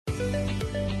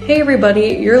Hey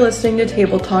everybody, you're listening to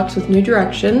Table Talks with New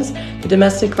Directions, the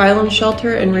Domestic Violence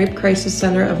Shelter and Rape Crisis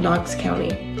Center of Knox County.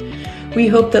 We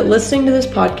hope that listening to this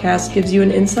podcast gives you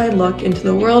an inside look into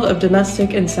the world of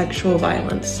domestic and sexual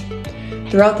violence.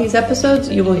 Throughout these episodes,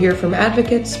 you will hear from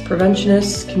advocates,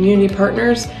 preventionists, community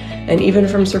partners, and even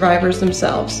from survivors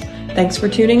themselves. Thanks for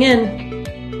tuning in.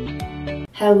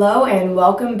 Hello and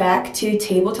welcome back to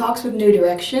Table Talks with New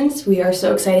Directions. We are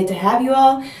so excited to have you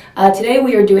all. Today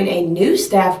we are doing a new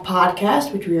staff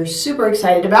podcast, which we are super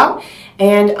excited about.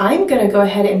 And I'm going to go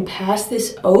ahead and pass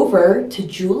this over to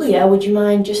Julia. Would you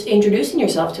mind just introducing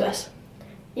yourself to us?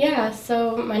 Yeah,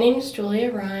 so my name is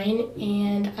Julia Ryan,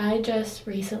 and I just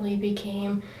recently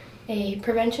became a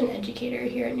prevention educator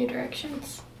here at New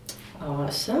Directions.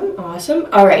 Awesome.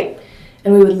 All right.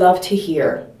 And we would love to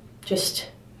hear just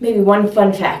maybe one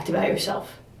fun fact about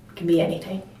yourself. It can be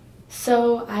anything.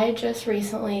 So I just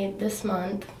recently, this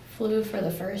month, flew for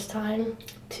the first time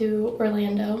to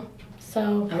Orlando.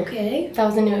 So okay, that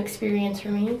was a new experience for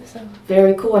me. So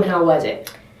very cool. And how was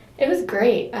it? It was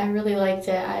great. I really liked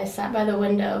it. I sat by the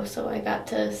window, so I got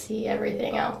to see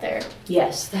everything out there.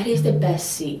 Yes, that is the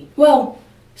best seat. Well,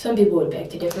 some people would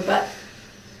beg to differ, but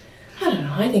I don't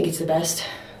know. I think it's the best.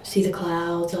 See the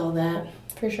clouds, all that.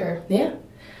 For sure. Yeah.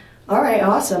 All right,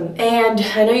 awesome. And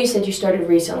I know you said you started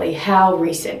recently. How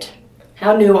recent?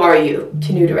 How new are you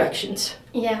to New Directions?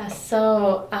 Yeah,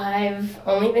 so I've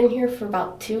only been here for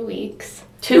about 2 weeks.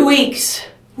 2 weeks.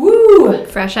 Woo!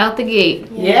 Fresh out the gate.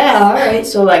 Yes. Yeah, all right.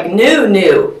 So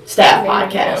new staff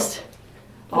podcast.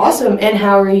 Awesome. And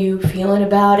how are you feeling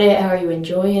about it? How are you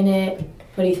enjoying it?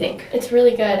 What do you think? It's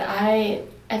really good.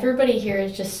 Everybody here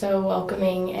is just so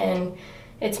welcoming, and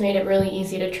it's made it really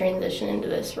easy to transition into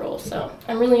this role. So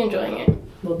I'm really enjoying it.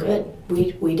 Well, good.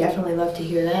 We definitely love to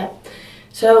hear that.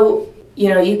 So,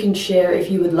 you can share, if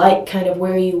you would like, kind of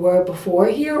where you were before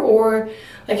here, or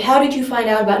like how did you find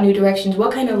out about New Directions?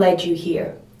 What kind of led you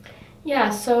here?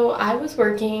 Yeah, so I was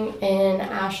working in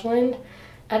Ashland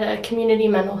at a community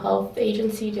mental health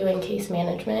agency doing case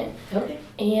management. Okay.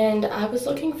 And I was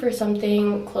looking for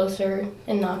something closer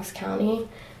in Knox County.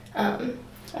 I'm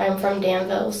from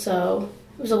Danville, so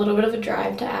it was a little bit of a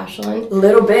drive to Ashland. A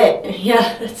little bit,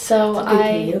 yeah. So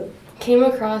I came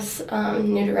across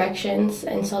New Directions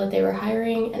and saw that they were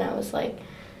hiring, and I was like,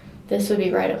 this would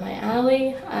be right up my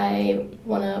alley. I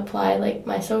want to apply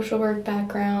my social work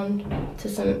background to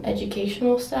some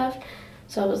educational stuff.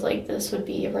 So I was like, this would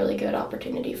be a really good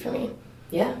opportunity for me.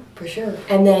 Yeah, for sure.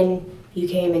 And then you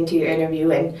came into your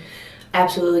interview and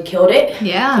absolutely killed it.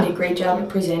 Yeah. Did a great job of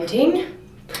presenting.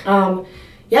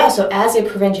 So as a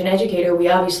prevention educator, we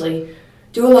obviously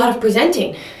do a lot of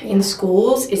presenting in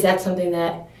schools. Is that something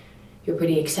that you're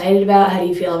pretty excited about? How do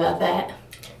you feel about that?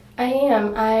 I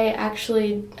am. I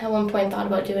actually at one point thought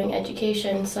about doing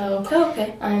education, so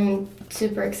okay. I'm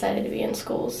super excited to be in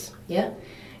schools. Yeah.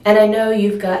 And I know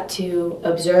you've got to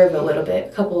observe a little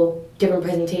bit, a couple different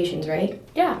presentations, right?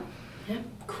 Yeah. Yeah.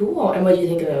 Cool. And what did you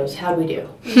think of those? How'd we do?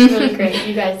 It was really great.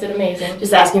 You guys did amazing.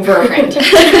 Just asking for a friend.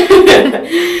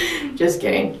 Just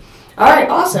kidding. All right,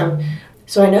 awesome.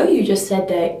 So I know you just said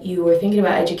that you were thinking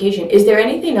about education. Is there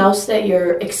anything else that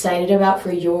you're excited about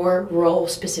for your role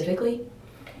specifically?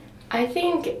 I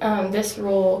think this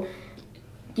role,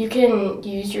 you can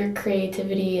use your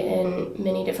creativity in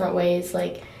many different ways,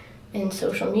 like in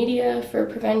social media for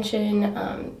prevention,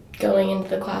 going into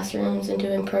the classrooms and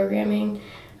doing programming.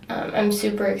 I'm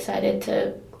super excited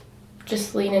to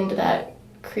just lean into that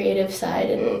creative side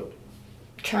and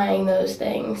trying those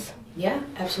things. Yeah,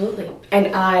 absolutely.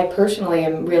 And I personally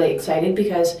am really excited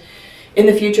because in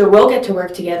the future we'll get to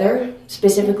work together,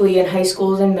 specifically in high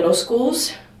schools and middle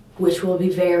schools, which will be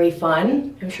very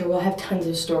fun. I'm sure we'll have tons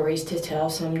of stories to tell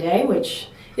someday, which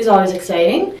is always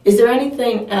exciting. Is there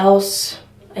anything else,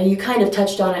 and you kind of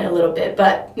touched on it a little bit,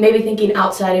 but maybe thinking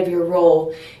outside of your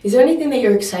role, is there anything that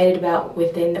you're excited about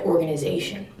within the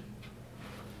organization?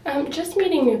 Just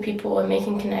meeting new people and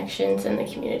making connections in the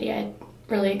community. I'm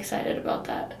really excited about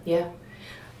that. Yeah.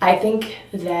 I think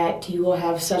that you will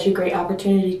have such a great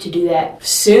opportunity to do that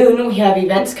soon. We have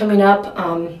events coming up.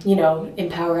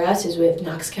 Empower Us is with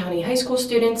Knox County high school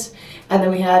students. And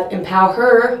then we have Empower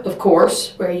Her, of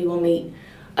course, where you will meet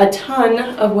a ton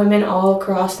of women all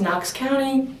across Knox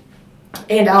County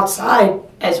and outside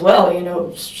as well.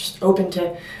 It's just open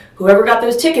to whoever got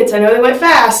those tickets. I know they went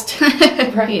fast.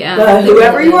 Right. Yeah. But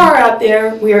whoever you are out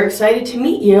there, we are excited to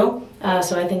meet you.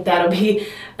 So I think that'll be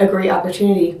a great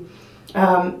opportunity.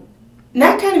 And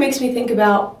that kind of makes me think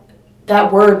about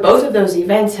that word. Both of those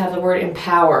events have the word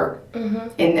empower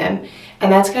in them.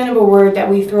 And that's kind of a word that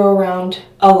we throw around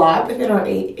a lot within our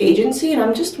agency. And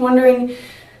I'm just wondering,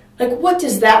 like, what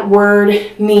does that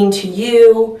word mean to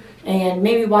you? And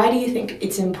maybe why do you think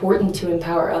it's important to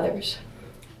empower others?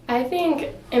 I think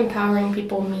empowering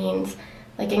people means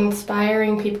like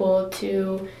inspiring people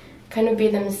to kind of be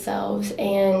themselves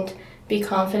and be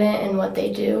confident in what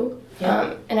they do.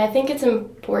 Yeah. And I think it's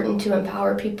important to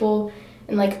empower people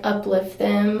and like uplift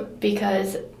them,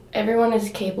 because everyone is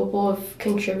capable of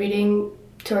contributing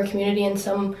to our community in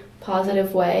some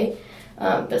positive way.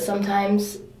 But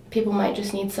sometimes people might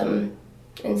just need some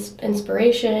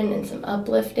inspiration and some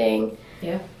uplifting.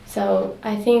 Yeah. So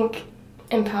I think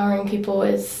empowering people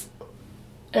is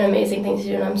an amazing thing to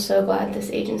do, and I'm so glad this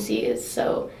agency is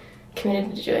so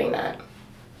committed to doing that.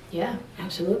 Yeah,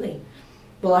 absolutely.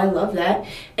 Well, I love that.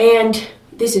 And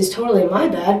this is totally my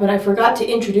bad, but I forgot to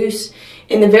introduce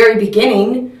in the very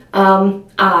beginning,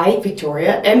 I,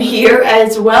 Victoria, am here,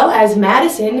 as well as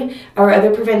Madison, our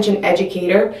other prevention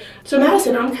educator. So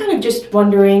Madison, I'm kind of just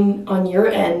wondering on your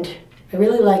end, I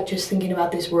really like just thinking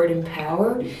about this word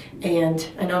empower, and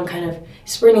I know I'm kind of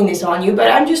springing this on you,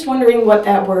 but I'm just wondering what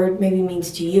that word maybe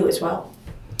means to you as well.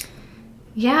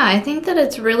 Yeah, I think that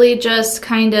it's really just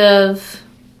kind of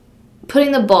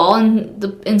putting the ball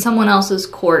in someone else's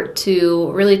court to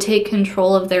really take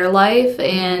control of their life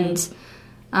and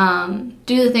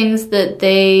do the things that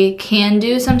they can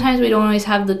do. Sometimes we don't always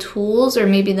have the tools or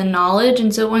maybe the knowledge,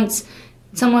 and so once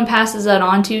someone passes that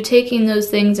on to you, taking those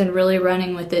things and really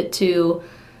running with it to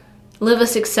live a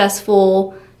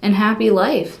successful and happy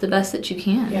life the best that you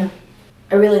can. Yeah,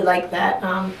 I really like that,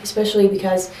 especially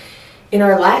because in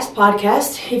our last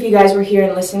podcast, if you guys were here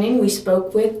and listening, we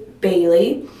spoke with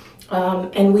Bailey,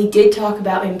 and we did talk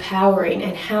about empowering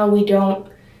and how we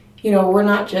don't, we're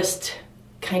not just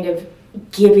kind of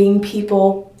giving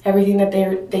people everything that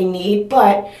they need,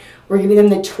 but we're giving them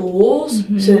the tools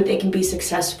so that they can be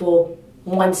successful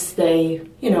once they,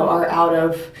 are out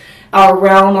of our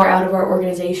realm or out of our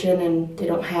organization, and they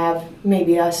don't have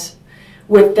maybe us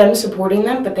with them supporting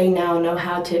them, but they now know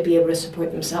how to be able to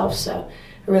support themselves. So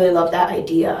I really love that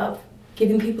idea of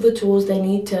giving people the tools they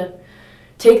need to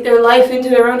take their life into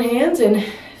their own hands and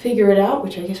figure it out,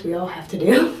 which I guess we all have to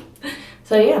do.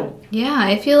 So yeah. Yeah,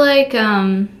 I feel like,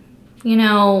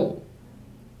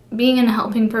 being in a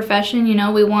helping profession,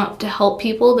 we want to help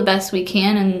people the best we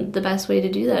can, and the best way to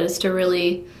do that is to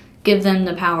really give them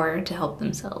the power to help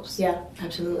themselves. Yeah,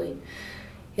 absolutely.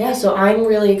 Yeah, so I'm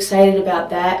really excited about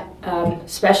that,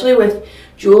 especially with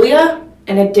Julia,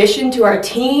 in addition to our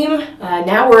team.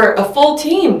 Now we're a full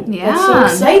team. Yeah, that's so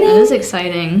exciting. It is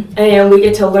exciting. And we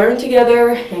get to learn together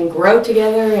and grow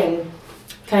together and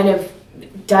kind of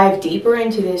dive deeper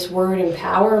into this word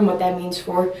empower and what that means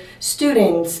for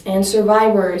students and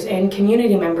survivors and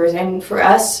community members, and for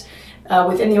us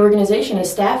within the organization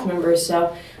as staff members.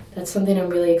 So that's something I'm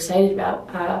really excited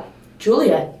about.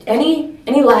 Julia, any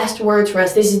last words for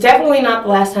us? This is definitely not the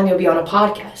last time you'll be on a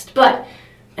podcast, but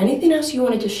anything else you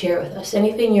wanted to share with us?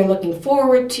 Anything you're looking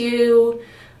forward to?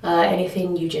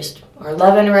 Anything you just are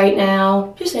loving right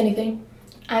now? Just anything.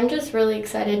 I'm just really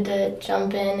excited to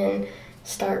jump in and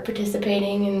start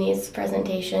participating in these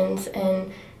presentations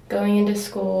and going into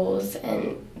schools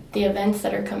and the events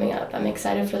that are coming up. I'm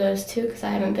excited for those too, because I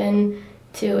haven't been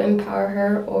to Empower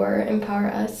Her or Empower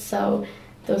Us, so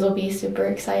those will be super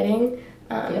exciting.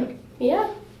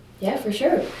 Yeah, for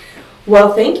sure.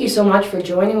 Well, thank you so much for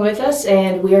joining with us,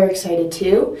 and we are excited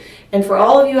too. And for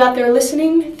all of you out there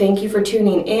listening, thank you for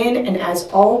tuning in, and as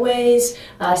always,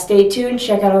 stay tuned,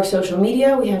 check out our social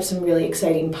media. We have some really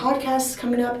exciting podcasts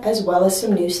coming up, as well as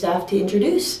some new stuff to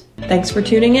introduce. Thanks for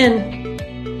tuning in.